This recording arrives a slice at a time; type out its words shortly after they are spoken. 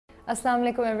Assalamu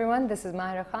alaikum everyone, this is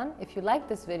Mahira Khan. If you like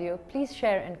this video, please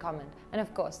share and comment. And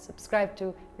of course, subscribe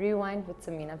to Rewind with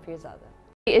Samina Pirzada.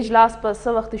 इजलास पर स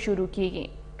वक्त शुरू कीगी।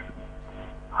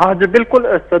 हाँ जी बिल्कुल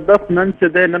सदफ नन से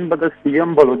दे नन बद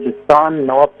सीएम बलूचिस्तान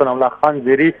नवाब सनाउल्लाह खान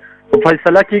ज़ेरी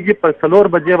फैसला कीगी पर सलोर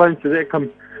बजे वन से कम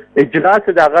इजलास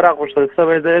से दागरा गुस्सा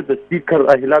सवे दे द स्पीकर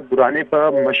अहिला दुरानी पर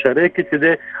मशरे की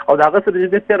चीज़ें और दागस से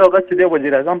जिसे तेरा होगा चीज़ें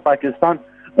वज़ीर आज़म पाकिस्तान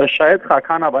शायद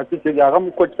खान आबादी से दागम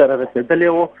कुछ तरह से दले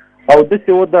वो और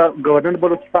दसे वो द गवर्नर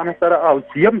बलूचिस्तान सर और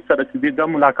सीएम सर से द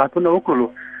मुलाकातों ने उकलो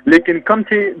लेकिन कम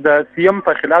से द सीएम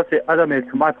पर खिलाफ से अदम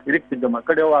एतमाद रिक से जमा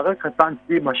करे हो अगर खसान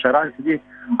से मशरान से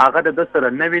अगर द सर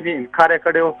नवी ने इनकार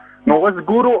करे हो नोवस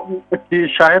गुरु की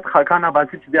शायद खान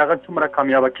आबादी से अगर तुमरा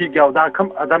कामयाब की गया उदा कम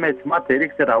अदम एतमाद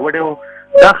रिक से रावड़े हो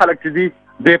दाखल चीज़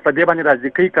दे पदे बने राजी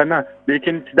कई करना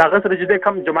लेकिन दागस रजिदे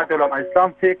कम जमात उलमा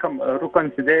इस्लाम से कम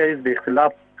रुकन से इस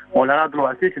खिलाफ मौलाना अब्दुल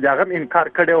वासी से अगर इनकार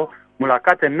करे हो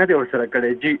मुलाकात न दे सर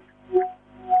करे जी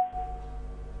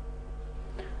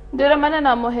डेरा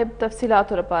मनना मुहिब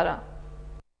तफसीलात रपारा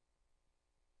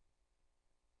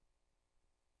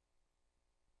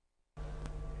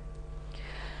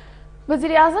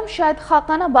वज़ीर आज़म शायद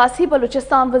खाकाना बासी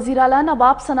बलूचिस्तान वज़ीर आला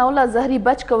नवाब सनाउल्लाह ज़हरी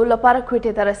बच कवुल पारा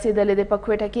क्वेटे त रसीदले दे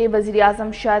पक्वेटा के वज़ीर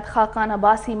आज़म शायद खाकाना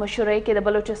बासी मशूरे के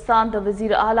बलूचिस्तान द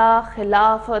वज़ीर आला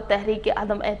खिलाफ तहरीक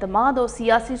अदम एतमाद और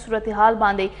सियासी सूरत हाल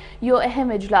बांधे यो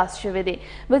अहम इजलास शवे दे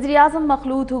वज़ीर आज़म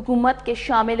मखलूत हुकूमत के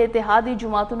शामिल इत्तेहादी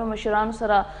जमातों मशरान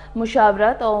सरा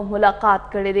मुशावरत और मुलाकात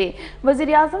करे दे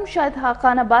वज़ीर आज़म शायद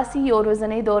खाकाना बासी और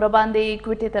रोज़ने दौरा बांधे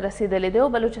क्वेटे त रसीदले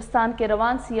दे बलूचिस्तान के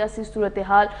रवान सियासी सूरत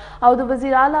हाल और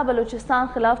वज़ीर आला बलूचिस्तान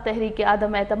खिलाफ तहरीक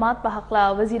आदम एतमाद पर हकला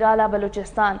वज़ीर आला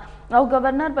बलूचिस्तान और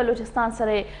गवर्नर बलूचिस्तान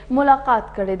सरे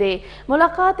मुलाकात करे दे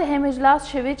मुलाकात अहम इजलास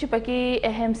शवे चिपकी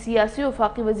अहम सियासी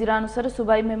वफाकी वज़ीरान सर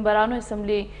सूबाई मेंबरान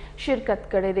असम्बली शिरकत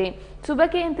करे दे सूबे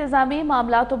के इंतजामी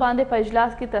मामला तो बांधे पर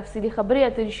इजलास की तफसीली खबरें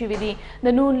अतरी दी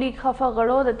द नून लीग खफा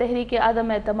गड़ो द तहरीक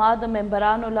आदम एतमाद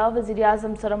मेंबरान उला वज़ीर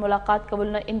आज़म सर मुलाकात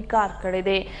कबूल न इनकार करे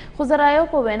दे खुजरायों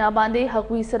को वेना बांधे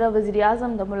हकवी सर वज़ीर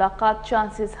आज़म द मुलाकात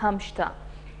चांसेस हमशता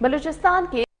बलूचिस्तान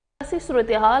के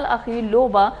सूरत हाल आखिर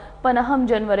लोबा पनहम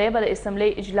जनवरी बल असम्बली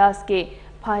इजलास के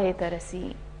फाये तरसी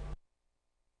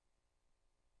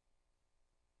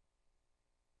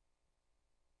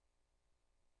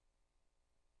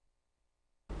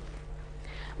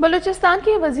बलूचिस्तान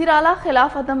के वज़ीर आला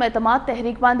खिलाफ अदम एतमाद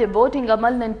तहरीक बांधे वोटिंग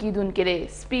अमल ननकीदुन करे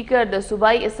स्पीकर द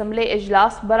सूबाई असम्बली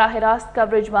इजलास बराह रास्त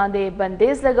कवरेज बांधे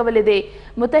बंदेज लगवले दे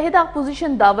मुतहिदा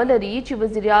अपोजिशन दावलरी ची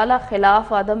वज़ीर आला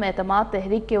खिलाफ अदम एतमाद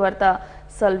तहरीक के वर्ता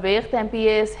सलवेख्त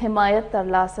MPs हिमायत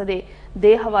तरलास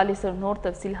दे हवाले से नोर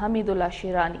तफसील हमीदुल्लाह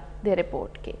शेरानी दे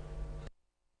रिपोर्ट के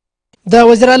د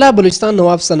وزیر اعلی بلوچستان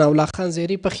نواب ثناءالله خان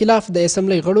زیری په خلاف د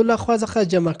اسمبلی غړو لخوا څخه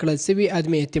جمع کړل شوي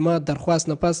عدم اعتماد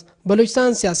درخواست نه پس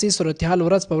بلوچستان سیاسي صورتحال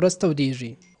ورځ په ورځ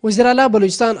تودیږي وزیر اعلی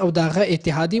بلوچستان او دغه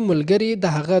اتحادی ملګری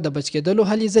د هغه د بچ کېدلو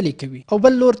هلې ځلې کوي او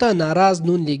بل لور ته ناراض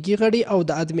نون لیګي غړي او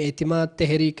د عدم اعتماد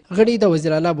تحریک غړي د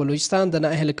وزیر اعلی بلوچستان د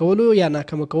نااهل کولو یا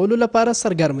ناکام کولو لپاره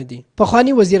سرګرم دي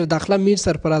پخوانی وزیر داخله میر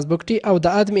سرفراز بګټي او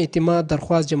د عدم اعتماد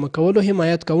درخواست جمع کولو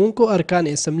حمایت کوونکو ارکان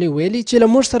اسمبلی ویلي چې له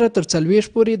موږ سره تر 40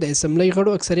 پورې د اسمبلی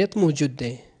غړو اکثریت موجود دی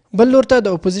بل لور ته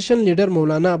د اپوزیشن لیډر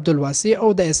مولانا عبدالواسی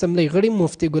او د اسمبلی غړي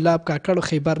مفتی ګلاب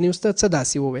کاکړ خیبر نیوز ته څه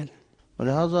داسې وویل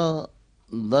لہذا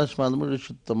داس معلومه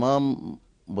چې تمام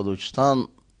بلوچستان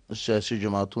سیاسي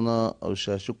جماعتونه او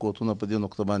سیاسي قوتونه په دې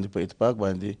نقطه باندې په اتفاق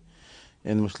باندې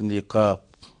یعنی مسلم لیگ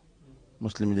کاپ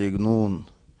مسلم لیگ نون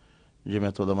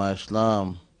جمعیت علماء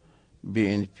اسلام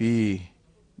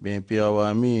BNP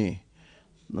عوامی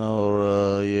اور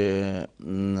یہ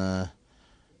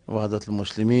وحدت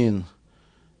المسلمین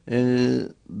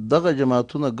دغه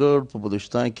جماعتونه ګډ په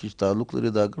بلوچستان کې تعلق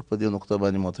لري دا ګډ په دې نقطه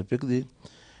باندې متفق دي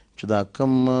چې دا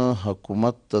کم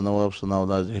حکومت د نواب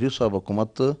ثناءالله ظهري صاحب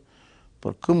حکومت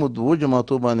پر کومو دوو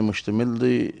جماعتو باندې مشتمل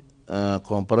دی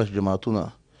قوم پرست جماعتونه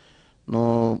نو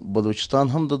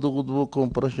بلوچستان هم د دغو دوو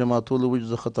قوم پرست جماعتو له وجې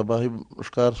څخه تباهي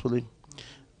ښکار شولی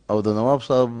او د نواب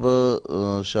صاحب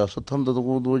سیاست هم د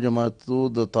دغو دوو جماعتو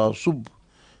د تعصب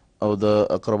او د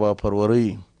اقربا پرورۍ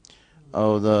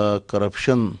او د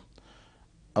کرپشن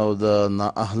او د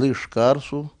نااهلۍ ښکار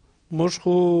شو موږ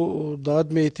خو د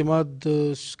عدم اعتماد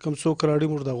کم څوک راړي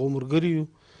موږ د هغو ملګري یو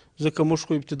ځکه موږ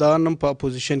خو ابتداء هم په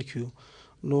اپوزیشن کې یو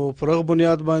نو پر هغه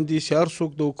بنیاد باندې چې هر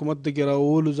څوک د حکومت د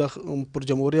ګیراولو پر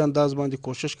جمهوري انداز باندې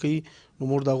کوشش کوي نو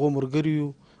موږ د هغو ملګري یو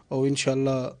او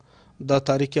انشاءالله دا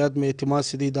تاریخ عدم اعتماد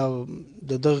چې دی دا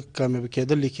د دغه کامیابي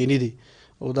کېدل یقیني دی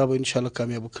او دا به انشاءالله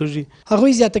کامیاب کړي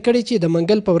هغوی زیاته کړي چې د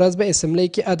منګل په ورځ به اسمبلی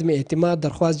کې عدم اعتماد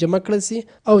درخواست جمع کړل سي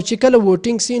او چې کله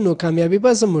ووټینګ سي نو کامیابي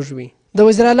به زموږ وي د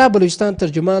وزیر اعلی بلوچستان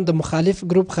ترجمان د مخالف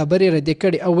ګروپ خبرې ردې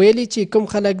کړې او ویلي چې کوم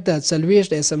خلک د 40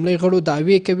 د اسمبلی غړو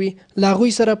دعوې کوي له هغوی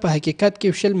سره په حقیقت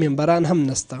کې 20 ممبران هم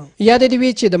نسته. یاد دې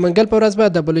وي چې د منګل په ورځ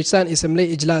به د بلوچستان اسمبلی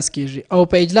اجلاس کیږي او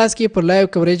په اجلاس کې پر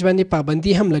لایو کوریج باندې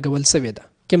پابندي هم لګول شوې ده.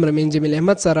 کیمرمین جمیل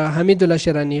احمد سره حمید الله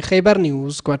شرانی، خیبر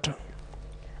نیوز، کوټه.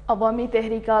 عوامي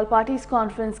تحریک آل پارټیز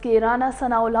کانفرنس کې رانا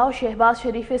ثناء الله او شهباز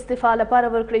شریف استعفا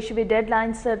لپاره ورکړې شوې ډیډ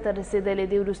لاین سرته رسېدلې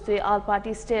دی. وروسته آل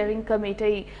پارټي سټیرینګ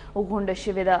کمیټۍ غونډه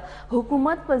شوې ده.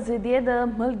 حکومت په ضد د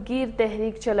ملکګیر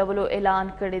تحریک چلولو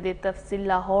اعلان کړی دی. تفصیل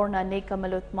لاهور نه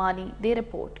نیکمل عثماني دی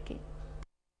رپورټ کې.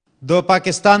 د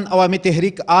پاکستان عوامي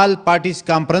تحریک آل پارټیز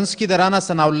کانفرنس کې د رانا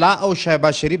ثناء الله او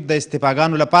شهباز شریف د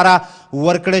استعفاګانو لپاره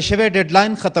ورکړې شوې ډیډ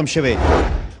لاین ختم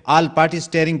شوې. آل پارټي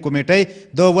سټیرینګ کمیټۍ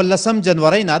د 18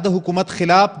 جنوري نه د حکومت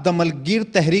خلاف د ملکګیر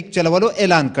تحریک چلولو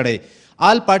اعلان کړی.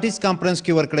 آل پارټیز کانفرنس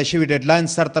کې ورکړی شوی ډیډ لاین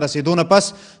سرته رسیدو نه پس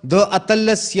د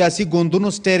 18 سیاسي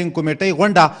ګوندونو سټیرینګ کمیټۍ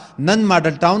غونډه نن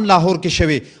ماډل ټاون لاهور کې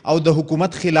شوې او د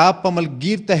حکومت خلاف په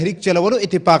ملکګیر تحریک چلولو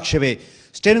اتفاق شوې.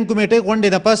 سټیرینګ کمیټۍ غونډې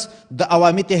نه پس د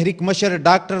عوامي تحریک مشر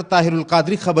ډاکټر طاهر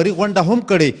القادری خبري غونډه هم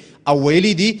کړې او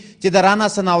ویلي دي چې د رانا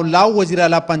ثناء الله وزیر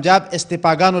اعلی پنجاب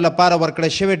استعفاګانو لپاره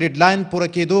ورکړی شوی ډیډ لاین پوره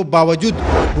کېدو باوجود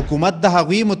حکومت د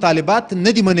هغوی مطالبات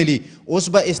نه دي منلي. اوس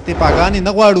به استعفاګانې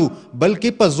نه غواړو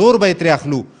بلکې په زور به یې ترې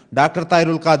اخلو. ډاکټر طاهر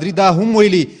القادری دا هم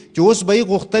ویلي چې اوس به یې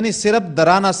غوښتنې صرف د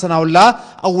رانا ثناء الله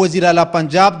او وزیر اعلی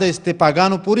پنجاب د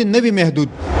استعفاګانو پورې نه وي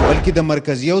محدود بلکې د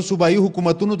مرکزي او صوبایي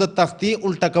حکومتونو د تختې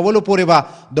الټه کولو پورې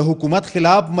به د حکومت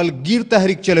خلاف ملکګیر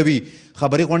تحریک چلوي.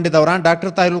 خبري غونډې دوران ډاکټر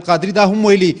طاهر القادری دا هم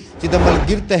ویلي چې د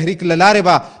ملکګیر تحریک له لارې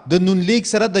به د نون لیگ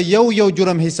سره د یو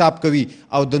جرم حساب کوي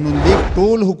او د نون لیگ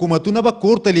ټول حکومتونه به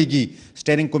کور ته لیږي.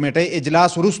 سټیرینګ کمیټۍ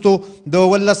اجلاس وروستو د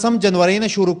 18 جنوري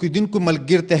نه شروع کیدونکو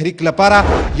ملکګیر تحریک لپاره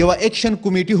یوه ایکشن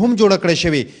کمیټي هم جوړه کړې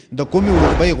شوې. د کومې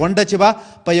وروستۍ غونډه چې به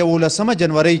په 18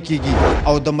 جنوري کیږي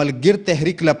او د ملکګیر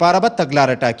تحریک لپاره به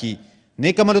تګلاره ټاکي.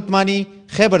 نیکمل عثماني،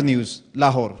 خیبر نیوز،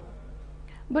 لاهور.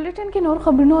 بلیټن کې نور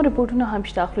خبرونه او رپورټونه هم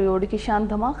شته. اخلو یو ډکه شان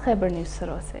دما خیبر نیوز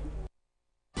سره اوسئ.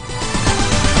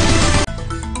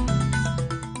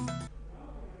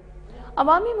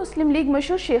 عوامي مسلم لیگ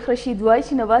مشر شیخ رشید وایي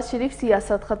چې نواز شریف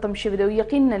سیاست ختم شوی دی او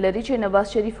یقین نه لري چې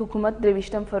نواز شریف حکومت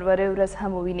 23 فروری ورځ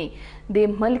هم وویني.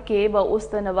 د ملک کې به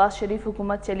اوس د نواز شریف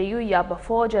حکومت چلیږي یا به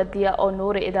فوج، عدلیه او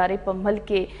نور ادارې په ملک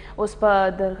کې اوس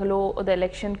په درغلو د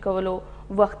الیکشن کولو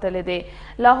وخت تللی دی.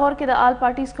 لاهور کې د آل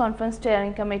پارټیز کانفرنس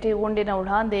سټیرینګ کمیټې غونډې نه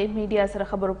وړاندې میډیا سره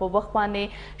خبرو په وخت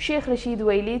باندې شیخ رشید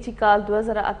ویلي چې کال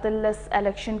 2018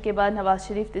 الیکشن کې بعد نواز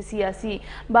شریف د سیاسي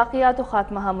باقیاتو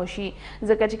خاتمه هم وشي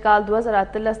ځکه چې کال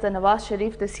 2018 د نواز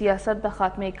شریف د سیاست د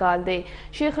خاتمه کال دی.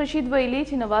 شیخ رشید ویلي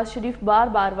چې نواز شریف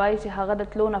بار وایي چې هغه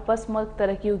د تلو نه پس ملک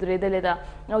ترقي ودرېدلې ده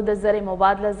او د زر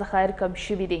مبادله ذخایر کم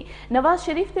شوي دي. نواز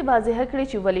شریف ته واضح کړي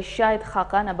چې ولې شاید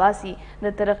خاقان عباسي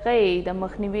د ترقۍ د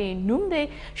مخنیوي نوم دی.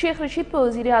 شیخ رشید په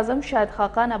وزیر اعظم شاید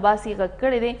خاقان عباسي غږ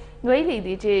کړی دی. ویلی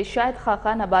دی چې شاید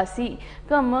خاقان عباسي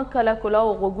کم کله کلاو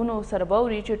غوږونو سره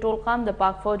باوري چې ټول قام د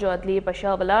پاک فوج او عدلیې په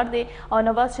شا ولاړ دی او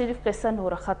نواز شریف قصه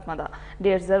نوره ختمه ده.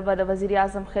 ډېر ژر به د وزیر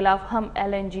اعظم خلاف هم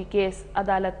LNG کیس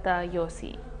عدالت ته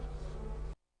یوسي.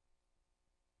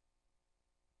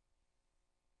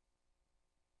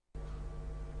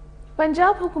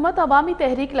 پنجاب حکومت عوامي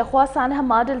تحریک لخوا سانحه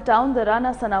ماډل ټاون د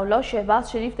رانا ثناء الله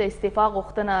شهباز شریف د استعفا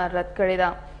غوښتنه رد کړې ده.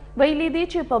 ویلي دی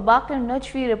چې په باقر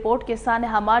نجفي رپورټ کې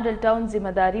سانحه ماډل ټاون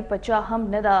ذمہداري په چا هم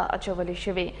نه ده اچولې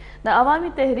شوې. د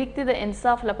عوامي تحریک ته د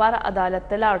انصاف لپاره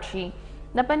عدالت ته لاړ شي.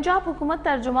 د پنجاب حکومت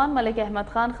ترجمان ملک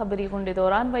احمد خان خبري غونډې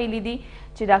دوران ویلي دي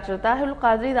چې ډاکټر طاهر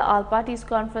القادری د آل پارټیز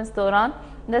کانفرنس دوران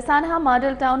د سانحه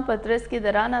ماډل ټاون په ترڅ کې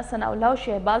د رانا ثناء الله او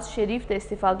شهباز شریف د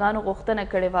استعفاګانو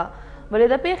غوښتنه کړې وه. ولې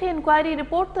د پیښې انکوایري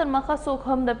رپورټ تر مخه څوک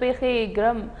هم د پیښې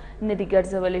ګرم نه دي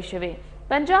ګرځولی شوی.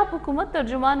 پنجاب حکومت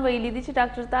ترجمان ویلي دي چې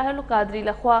ډاکټر طاهر القادری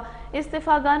لخوا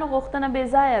استعفاګانو غوښتنه بې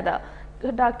ځایه ده.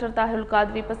 که ډاکټر طاهر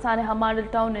القادری په سانحه ماډل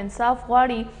ټاون انصاف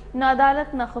غواړي نو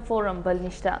عدالت نه ښه فورم بل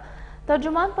نشته.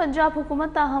 ترجمان پنجاب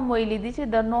حکومت ته هم ویلي دي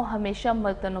چې درنو همیشه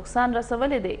ملک ته نقصان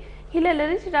رسولی دی. هیله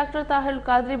لري چې ډاکټر طاهر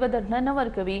القادری به درنه نه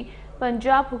ورکوي.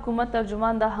 پنجاب حکومت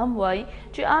ترجمان دا هم وایي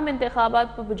چې عام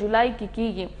انتخابات په جولای کې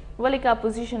کیږي ولې که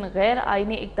اپوزیشن غیر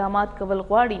آئینی اقدامات کول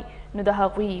غواړي نو د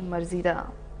هغوی مرضي ده.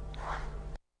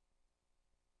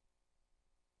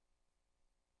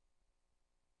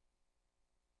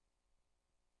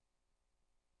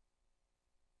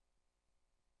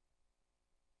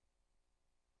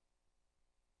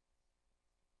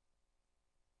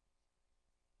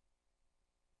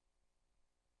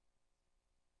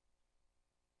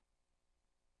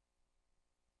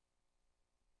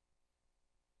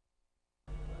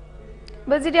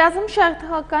 वज़ीर आज़म शाहिद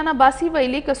खाकान अब्बासी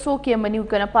वیلي که څوک یې مني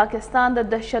که نه پاکستان د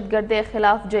دهشتګردۍ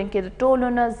خلاف جنګ کې د ټولو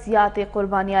نه زیاتې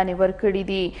قربانیانې ورکړي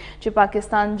دي چې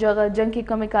پاکستان جنګ کې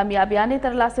کومې کامیابیانې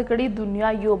ترلاسه کړي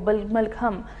دنیا یو بل ملک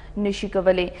هم نشي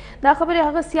کولی. دا خبرې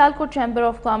هغه سیالکوټ چیمبر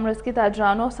آف کامرس کې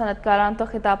تاجرانو او صنعتکارانو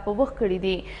ته خطاب په وخت کړي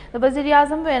دي. د وزیر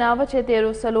اعظم وینا وه چې تېرو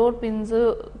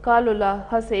 4-5 کالو له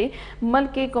هسې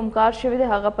ملک کې کوم کار شوی دی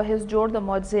هغه په هیڅ جوړ د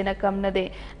معجزې نه کم نه دی.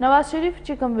 نواز شریف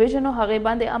چې کوم ویژن و هغې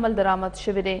باندې عمل درآمد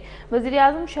شوی دی. وزیر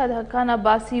اعظم شاهد خاقان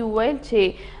عباسي وویل چې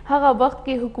هغه وخت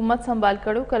کې حکومت سنبال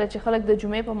کړو کله چې خلک د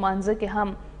جمعې په مانځه کې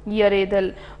هم یریدل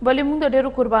ولې موږ د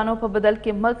ډېرو قربانو په بدل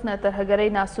کې ملک نه ترهګرۍ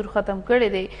ناسور ختم کړی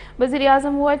دی. وزیر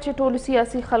اعظم وویل چې ټولو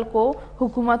سیاسي خلکو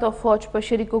حکومت او فوج په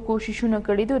شریکو کوششونه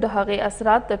کړي دي او د هغې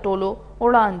اثرات د ټولو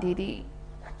وړاندې دي.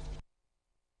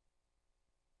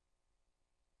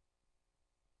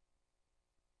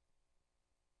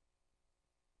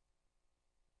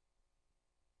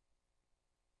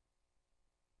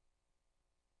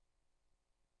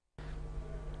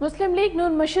 مسلم لیگ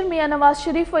نون مشر میاں نواز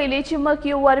شریف ویلي چې ملک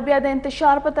یو ور بیا د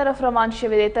انتشار په طرف روان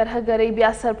شوی دی. ترهګرۍ بیا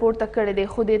سر پورته کړی دی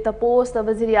خو دې تپوس د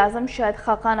وزیر اعظم شاهد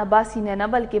خاقان عباسي نه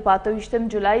بلکې 25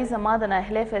 جولای زما د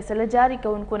نااهلۍ فیصله جاری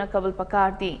کوونکو نه کول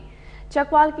پکار دی.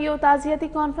 چکوال کې یو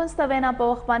تعزیتي کانفرنس ته وینا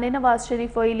په وخت باندې نواز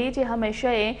شریف ویلي چې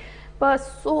همیشه یې په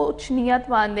سوچ نیت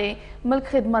باندې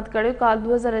ملک خدمت کړی. کال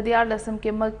 2014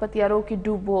 کې ملک په تیارو کې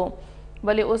ډوب و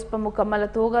ولې اوس په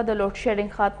مکمله توګه د لوډ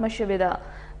شیډینګ خاتمه شوې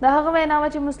ده. د هغه وینا وه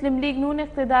چې مسلم لیگ نون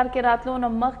اقتدار کې راتلو نه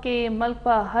مخکې ملک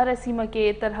په هره سیمه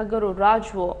کې ترهګرو راج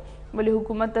و ولې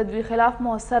حکومت د دوی خلاف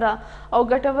مؤثره او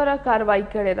ګټوره کاروایی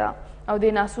کړې ده او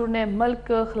د ناسور نه ملک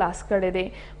خلاص کړی دی.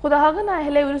 خو د هغه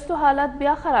نااهلۍ وروستو حالات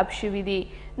بیا خراب شوي دي.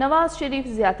 نواز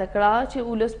شریف زیاته کړه چې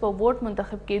ولس په ووټ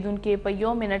منتخب کیدونکي په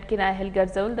یو منټ کې نااهل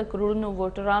ګرځول د کروڑونو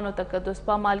ووټرانو تقدس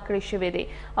پامال کړی شوی دی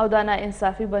او دا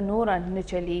ناانصافي به نوره نه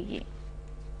چلیږي.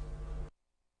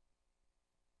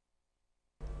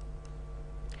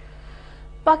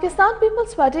 پاکستان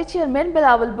پیپلز پارټي چیئرمین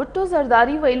بلاول بھٹو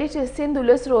زرداری ویلي چې سند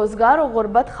ولس روزګار او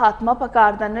غربت خاتمه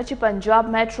پکار ده نه چې پنجاب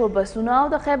میټرو بسونه او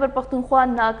د خیبر پختونخوا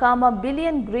ناکامه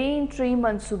بلین گرین ټری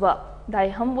منصوبه. دا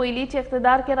یې هم ویلي چې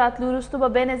اقتدار کې راتلو وروستو به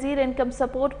بېنظیر انکم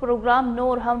سپورټ پروګرام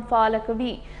نور هم فعاله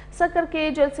کوي. سکر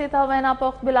کې جلسې ته وینا په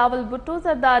وخت بلاول بھٹو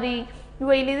زرداری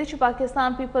ویلي دی چې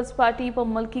پاکستان پیپلز پارټي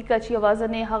په ملکی کچ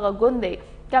یوازینی هغه ګوند دی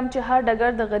کم چې هر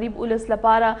ډګر د غریب ولس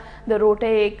لپاره د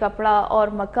روټۍ کپڑا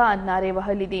اور مکان نارې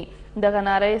وهلي دي. دغه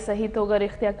نارې صحیح توګه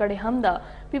رښتیا کړې هم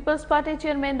ده. پیپلز پارټي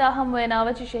چیرمین دا هم وینا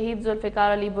وه چې شهید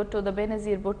ذوالفقار علي بھټو د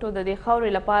بېنظیر بھټو د دې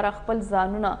خاورې لپاره خپل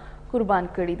ځانونه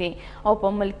قربان کړي دي او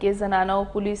په ملک کې زنانو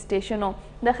پولیس سټیشنو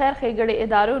د خیر ښېګړې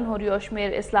ادارو نور یو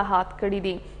شمېر اصلاحات کړي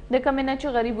دي د کمې نه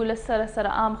چې غریب ولس سره سره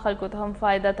عام خلکو ته هم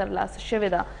فایده ترلاسه شوې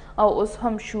ده او اوس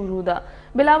هم شروع ده.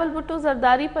 بلاول بھټو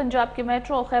زرداری پنجاب کې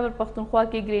میټرو او خیبر پختونخوا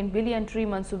کې ګرین بلین ټری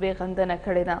منصوبې غندنه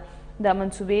کړې ده. دا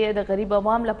منصوبې د غریب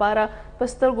عوام لپاره په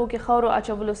سترګو کې خاورو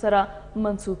اچولو سره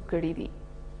منسوب کړي دي.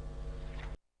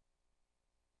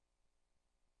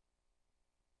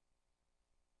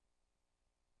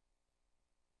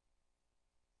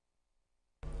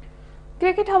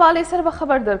 کرکټ حوالې سره به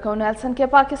خبر درکوو. نیلسن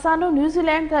کې پاکستان او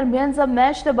نیوزیلینډ ترمنځ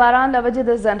میچ د باران له وجې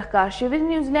د ځنډ ښکار شوی.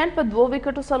 نیوزیلینډ په 2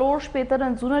 وکټو 4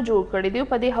 رنزونه جوړ کړي دي.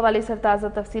 په دې حوالې سره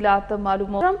تازه تفصیلات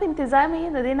معلوموو. ټرمپ انتظامیه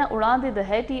د دې نه وړاندې د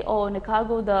هیټي او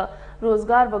نکاګو د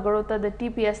روزګار وګړو ته د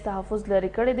ټي پي ایس تحفظ لرې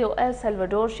کړی دی او ایل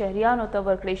سلوډور شهریانو ته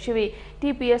ورکړی شوی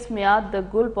ټي پي ایس میعاد د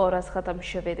ګل په ورځ ختم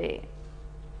شوی دی.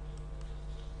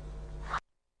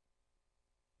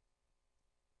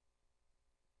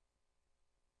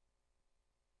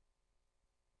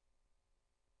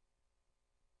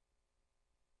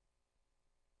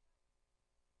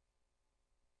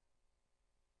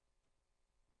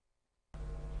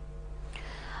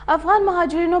 افغان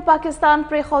مهاجرینو پاکستان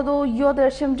پرېښودو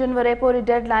 11 جنورۍ پورې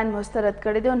ډیډ لاین مسترد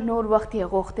کړی دی او نور وخت یې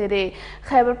غوښتی دی.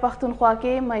 خیبر پختونخوا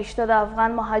کې میشته د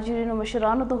افغان مهاجرینو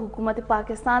مشرانو د حکومت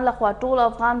پاکستان لخوا ټول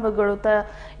افغان وګړو ته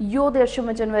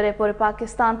 11 جنورۍ پورې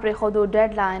پاکستان پرېښودو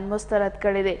ډیډ لاین مسترد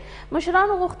کړی دی.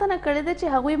 مشرانو غوښتنه کړې ده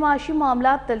چې هغوی معاشي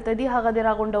معاملات دلته دي هغه د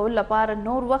راغونډولو لپاره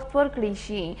نور وخت ورکړی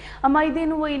شي.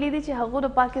 امایدینو ویلي دي چې هغو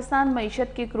د پاکستان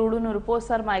معیشت کې کروڑونو روپو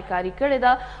سرمایه‌کاري کړې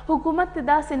ده. حکومت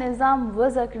داسې نظام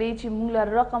وضع کړي چې موږ له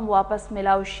رقم واپس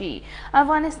ملاو شي.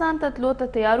 افغانستان ته تلو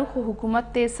ته تیارو خو حکومت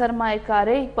ته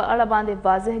سرمایه‌کارۍ په اړه باندې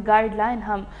واضح ګایډ لاین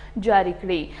هم جاری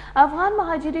کړي. افغان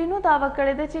مهاجرینو دعوه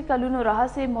کړې ده چې کلونو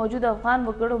راهیسې موجود افغان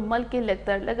وګړو ملک کې لږ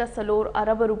تر لږه 4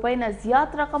 ارب روپۍ نه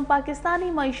زیات رقم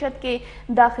پاکستاني معیشت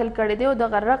کې داخل کړی دی او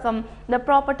دغه رقم د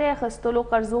پراپرټۍ اخیستلو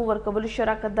قرضو ورکولو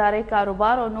شراکتدارۍ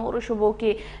کاروبار او نورو شبو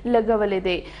کې لګولی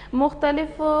دی.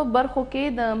 مختلف برخو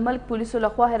کې د ملک پولیسو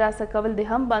لخوا حراسه کول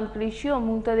دې هم بند کړي شي او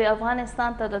موږ موږ ته د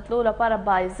افغانستان ته د تلو لپاره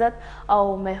باعزت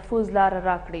او محفوظ لاره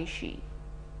راکړی شي.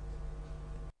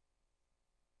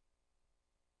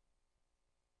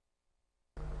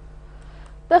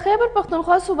 د خیبر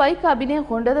پښتونخوا صوبایي کابینې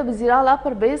غونډه د وزیر اعلی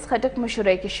پرویز خټک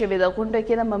مشرۍ کې شوې ده. غونډه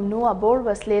کې د ممنوع بورډ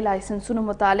وسلې لایسنسونو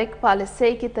متعلق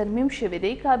پالیسۍ کې ترمیم شوې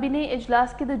دی. کابینې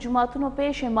اجلاس کې د جوماتونو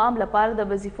پیش امام لپاره د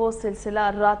وظیفو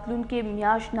سلسله راتلونکې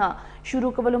میاشت نه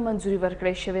شروع کولو منظوري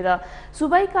ورکړې شوې ده.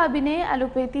 صوبایي کابینې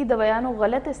الوپیتي دوایانو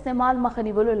غلط استعمال مخه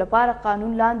نیولو لپاره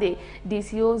قانون لاندې ډي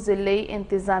سی او ضلعي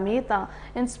انتظامیې ته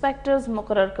انسپیکټرز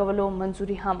مقرر کولو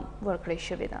منظوري هم ورکړې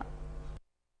شوې ده.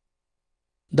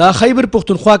 د خیبر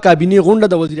پښتونخوا کابینې غونډه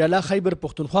د وزیر اعلی خیبر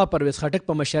پښتونخوا پرویز خټک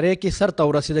په مشرۍ کې سرته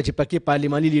ورسېده چې پکې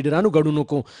پارلماني لیډرانو ګډون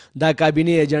وکړو. دا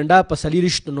کابینې ایجنډا په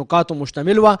 40 نکاتو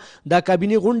مشتمل وه. دا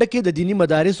کابینې غونډه کې د دیني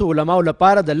مدارسو علماو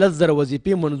لپاره د 10,000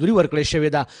 وظیفې منظوري ورکړې شوې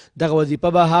ده. دغه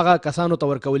وظیفه به هغه کسانو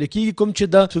ته ورکول کیږي کوم چې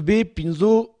د صوبې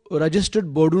 15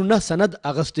 رجسټرډ بورډونه سند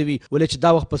اغوستی وي، ولې چې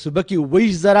دا وخت په صوبه کې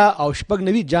 20,000 او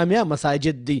 96 جامع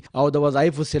مساجد دي او د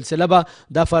وظایفو سلسله به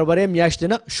د فروری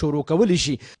میاشتې نه شروع کولی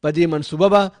شي. په دې منصوبه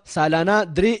به سالانه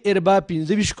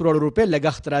 3.25 کروڑ روپۍ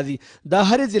لګښت راځي. د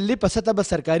هرې ضلعې په سطحه به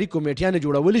سرکاري کمیټیانې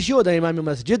جوړولی شي او د امام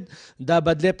مسجد د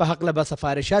بدلې په هکله به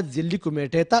سفارشات ضلعي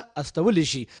کمیټې ته استولی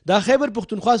شي. د خیبر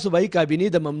پښتونخوا صوبایي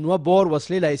کابینې د ممنوع بور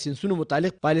وسلې لایسنسونو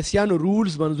متعلق پالیسیانو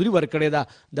رولز منظوري ورکړې ده.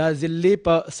 د ضلعې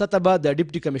په سطحه به د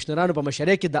ډیپټي کمشنرانو په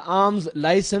مشرۍ کې د آرمز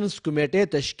لایسنس کمیټې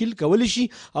تشکیل کولی شي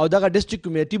او دغه ډسټرکټ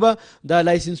کمیټې به د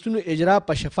لایسنسونو اجرا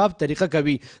په شفاف طریقه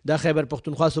کوي. د خیبر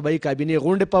پښتونخوا صوبایي کابینې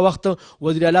غونډې په وخت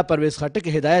وزیر اعلی پرویز خټک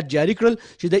هدایت جاری کړل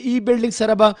چې د ای بلډینګ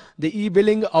سره به د ای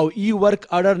بلډینګ او ای ورک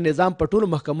آرډر نظام په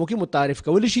ټولو محکمو کې متعارف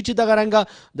کولی شي چې دغه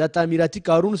رنګه د تعمیراتي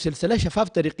کارونو سلسله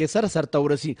شفاف طریقې سره سرته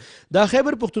ورسي. د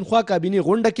خیبر پښتونخوا کابینې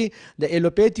غونډه کې د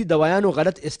الوپیتي دوایانو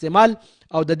غلط استعمال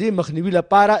او د دې مخنیوي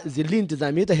لپاره ضلعي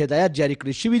انتظامیې ته هدایت جاری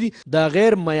کړی شوي دي د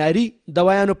غیر معیاري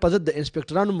دوایانو په ضد د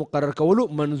انسپکټرانو مقرر کولو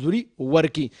منظوري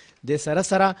ورکړي. د سره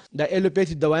سره د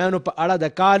الوپیتي دوایانو په اړه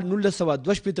د کال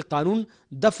 1962 قانون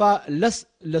دفعه 10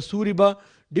 لسوري به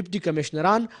ډیپټي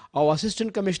کمشنران او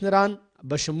اسسټنټ کمشنران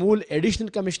بشمول ایډیشنل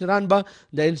کمشنران به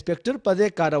د انسپکټر په ځای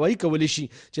کاروایی کولی شي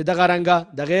چې دغه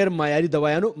رنګه د غیر معیاري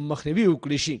دوایانو مخنیوي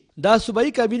وکړي شي. دا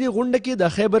صوبایي کابینې غونډه کې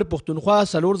د خیبر پښتونخوا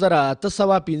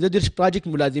 4815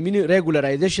 پراجیکټ ملازمین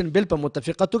ریګولرایزیشن بل په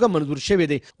متفقه توګه منظور شوی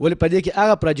دی، ولې په دې کې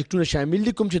هغه پراجیکټونه شامل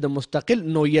دي کوم چې د مستقل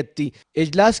نوعیت دي.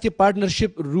 اجلاس کې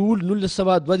پارټنرشپ رول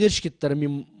 1932 کې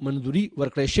ترمیم منظوري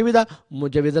ورکړی شوې ده.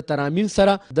 مجوزه ترامین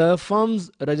سره د فارمز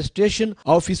رجسټریشن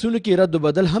او فیسونو کې رد و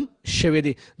بدل هم شوی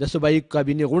دی. د صوبایي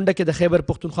کابینې غونډه کې د خیبر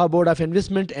پښتونخوا بورډ اف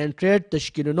انویسټمنټ اینډ ټریډ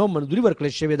تشکیلونو منظوري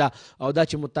ورکړل شوې ده او دا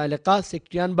چې متعلقه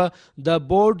سیکټریان به د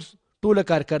بورډ ټوله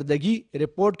کارکردګي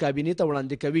ریپورټ کابینې ته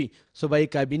وړاندې کوي. صوبایي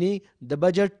کابینې د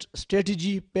بجټ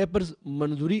سټریټجي پیپرز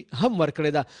منظوري هم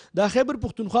ورکړې ده. د خیبر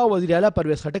پښتونخوا وزیر اعلی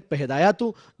پرویز خټک په هدایاتو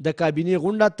د کابینې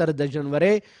غونډه تر د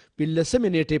جنوري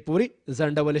 15 نیټې پورې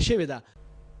ځنډول شوې ده.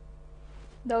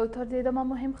 دا تر دې دمه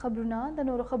مهم خبرونه د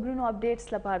نورو خبرونو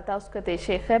اپډیټس لپاره تاسو کتئ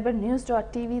شئ خیبر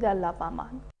news.tv د الله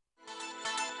پامان.